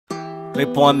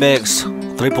3-point mix,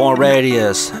 3-point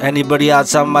radius. Anybody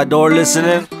outside my door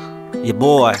listening? Your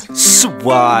boy,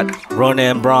 SWAT,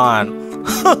 Ronan Braun.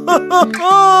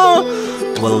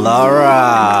 Well,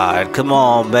 alright, come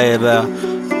on, baby.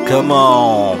 Come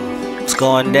on. It's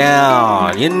going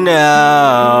down, you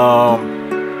know.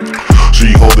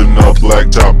 She holding a black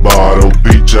top bottle,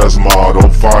 peach as model,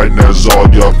 fine as all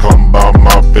y'all. Come by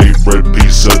my favorite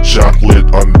piece of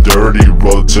chocolate on the dirty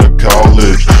road to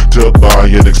college. To buy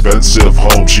an expensive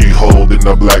home, she holding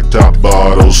a black top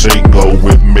bottle, single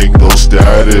with mingle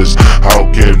status. How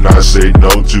can I say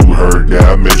no to her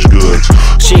damaged goods?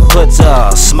 She puts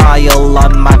a smile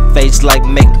on my face like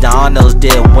McDonald's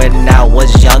did when I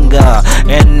was younger.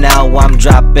 And now I'm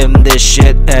dropping this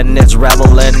shit and it's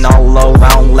rattling all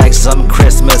around like some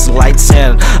Christmas lights.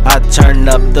 And I turn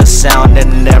up the sound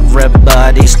and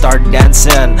everybody start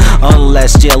dancing.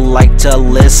 Unless you like to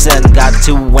listen, got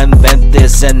to invent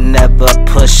this and never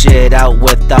push it out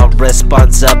without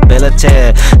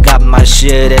responsibility. Got my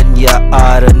shit and you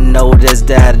ought to notice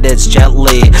that it's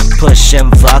gently pushing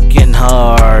fucking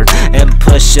hard and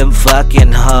pushing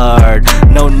fucking hard.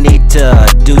 No need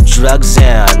to do drugs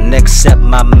in except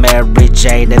my Mary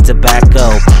Jane and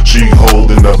tobacco. She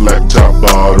holding a black top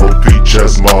bottle, peach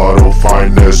as model,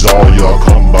 fine as all y'all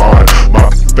combined. My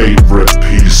favorite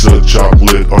piece of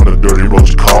chocolate on the dirty road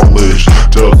to college.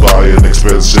 To buy an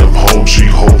expensive home, she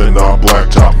holding a black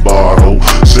top bottle,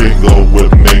 single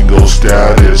with mingle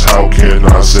status. How can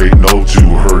I say no to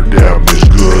her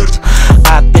damaged goods?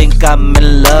 I think I'm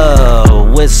in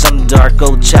love with some dark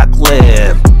old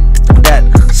chocolate. That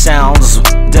sounds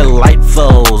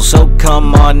delightful. So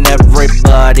come on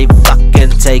everybody,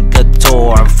 fucking take a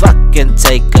tour. Fucking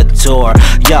take a tour.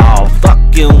 Y'all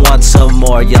fucking want some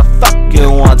more. You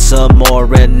fucking want some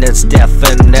more. And it's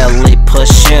definitely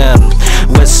pushing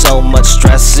with so much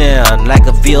stressing. I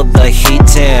can feel the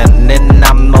heating. And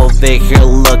I'm over here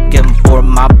looking for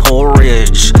my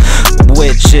porridge,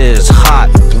 which is hot,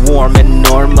 warm, and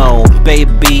normal.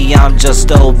 Baby, I'm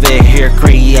just over here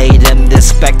creating this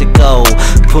spectacle,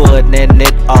 putting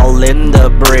it all in the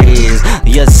breeze.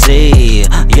 You see,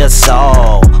 you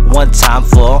saw, one time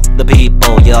for the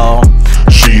people, y'all.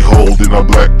 She holding a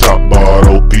black top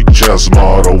bottle, peach as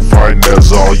model, fine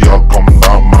as all y'all. Come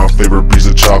down my favorite piece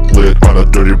of chocolate on a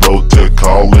dirty road to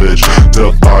college.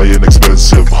 To buy an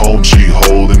expensive home, she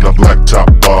holding a black top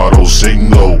bottle,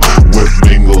 single with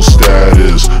mingle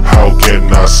status. How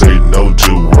can I say no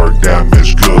to her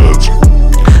damaged goods?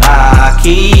 I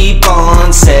keep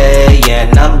on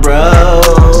saying I'm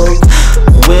broke.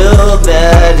 Will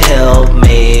that help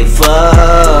me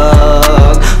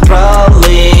fuck?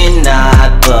 Probably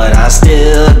not, but I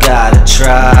still gotta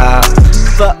try.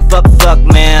 Fuck,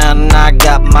 man, I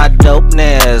got my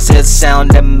dopeness. It's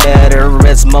sounding better,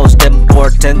 it's most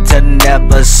important to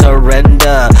never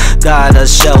surrender. Gotta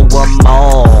show them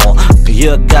all.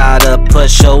 You gotta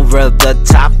push over the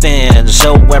top end,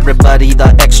 show everybody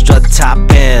the extra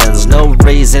toppings. No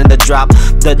reason to drop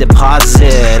the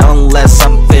deposit unless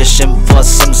I'm fishing for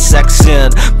some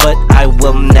section. But I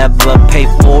will never pay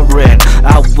for it.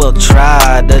 I will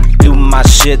try to do my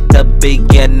shit. The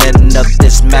beginning of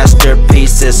this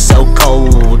masterpiece is so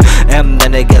cold, and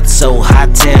then it gets so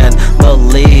hot, and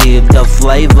believe the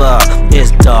flavor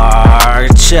is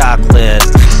dark chocolate.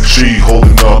 She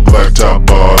holding a black top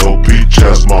bottle, peach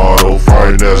as model,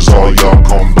 fine as all y'all.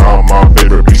 Come down my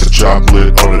favorite piece of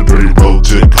chocolate on a dirty road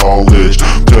to college.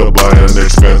 To buy an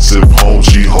expensive home,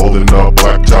 she holding a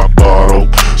black top bottle,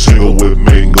 single with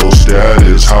mingle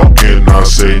status. How can I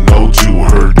say no to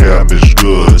her damaged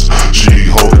goods? She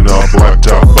holding a black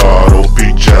top bottle,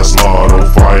 peach as model,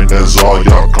 fine as all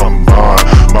y'all combined.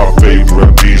 My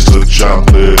favorite piece of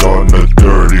chocolate on the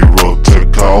dirty road to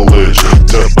college.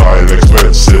 To buy an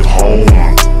expensive home,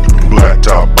 black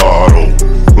top bottle,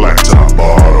 black top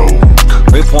bottle.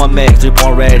 3-point mix,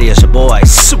 3-point radius, your boy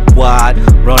SWAT,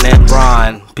 Ronan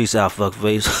Braun. Peace out, fuck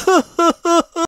face.